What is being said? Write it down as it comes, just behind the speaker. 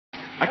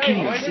I can't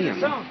even see him.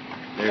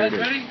 There it is.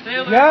 Ready?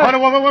 Taylor. Yeah.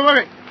 Hold on,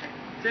 wait.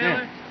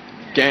 Taylor.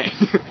 Gang.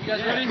 You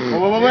guys ready?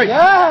 Wait.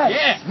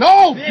 Yeah.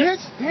 No,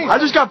 bitch. I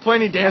just got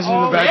plenty dancing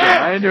in the background.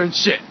 yeah. I ain't doing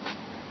shit.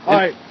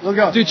 Alright, let's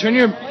go. Dude, turn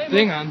your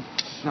thing on.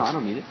 No, I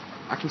don't need it.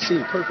 I can see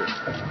it perfect.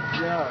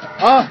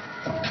 Yeah.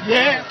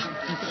 Yeah.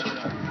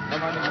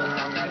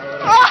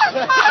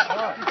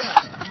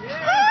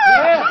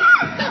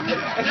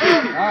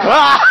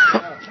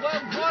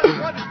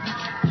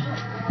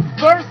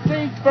 First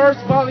things first,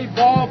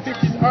 volleyball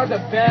bitches are the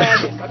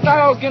baddest. I thought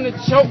I was gonna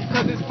choke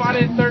cause it's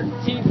Friday the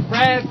 13th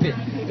rabbit.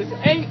 It's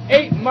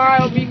 8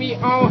 Mile, meet me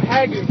on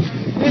Haggard.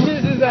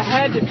 This is a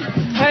had to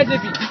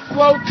be.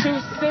 Flow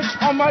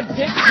 2-6 on my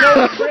dick,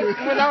 no trip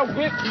when I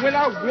whip.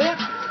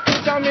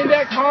 Bitch, I'm in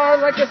that car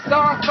like a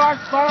Star Fox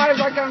 5,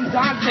 like I'm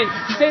Dante,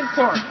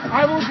 Centaur.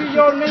 I will be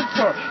your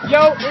mentor.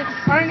 Yo, it's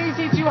Ernie,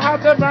 teach you how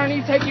to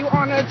Bernie, take you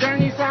on a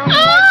journey, sound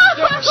like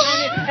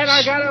Ernie, and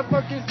I got a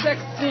fucking sex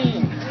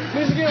scene.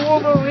 Michigan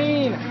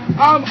Wolverine,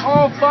 I'm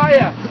on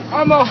fire.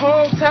 I'm a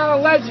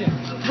hometown legend.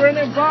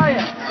 Brennan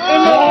Byer.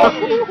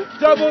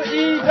 Double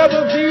E,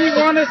 double D,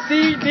 wanna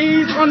see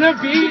D's on the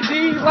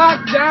BD,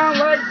 locked down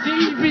like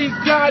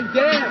TVs,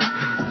 goddamn.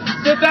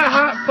 Spit that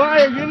hot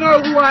fire, you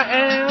know who I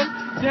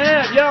am.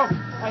 Damn, yo,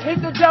 I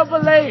hit the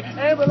double A,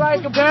 aim it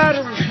like a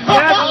battery.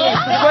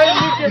 Play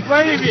me can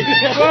blame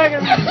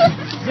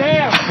it.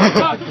 Damn,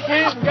 fuck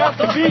Kent, got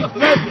the beat,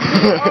 let's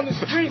meet on the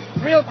street,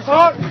 real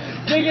talk.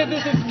 Nigga,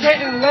 this is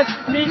Kenton, let's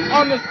meet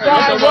on the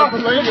sidewalk.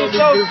 Looking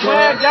so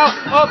swagged out,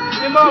 up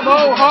in my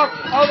mohawk.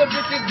 All the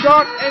bitches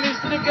dark, and these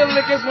sticker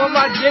lickers want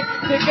my dick.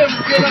 Take them,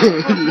 get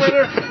up on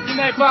Twitter, and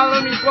they follow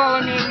me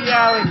in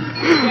reality.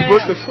 Damn,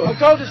 What the fuck? I'm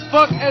cold as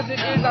fuck as it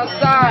is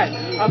outside.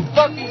 I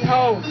fuck these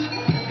hoes,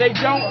 they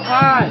don't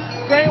hide.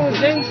 Brain was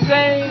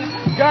insane,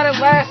 got it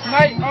last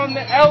night on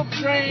the L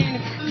train.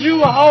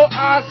 You a hoe,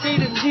 I see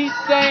the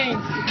T-stain.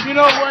 You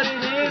know what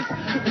it is?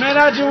 Man,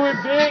 I do it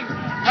big.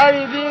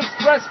 the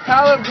Express,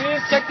 Pallet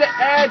Ridge, check the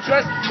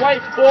address.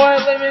 White boy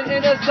living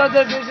in a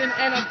subdivision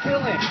and I'm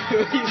killing.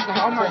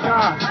 Oh my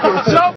god.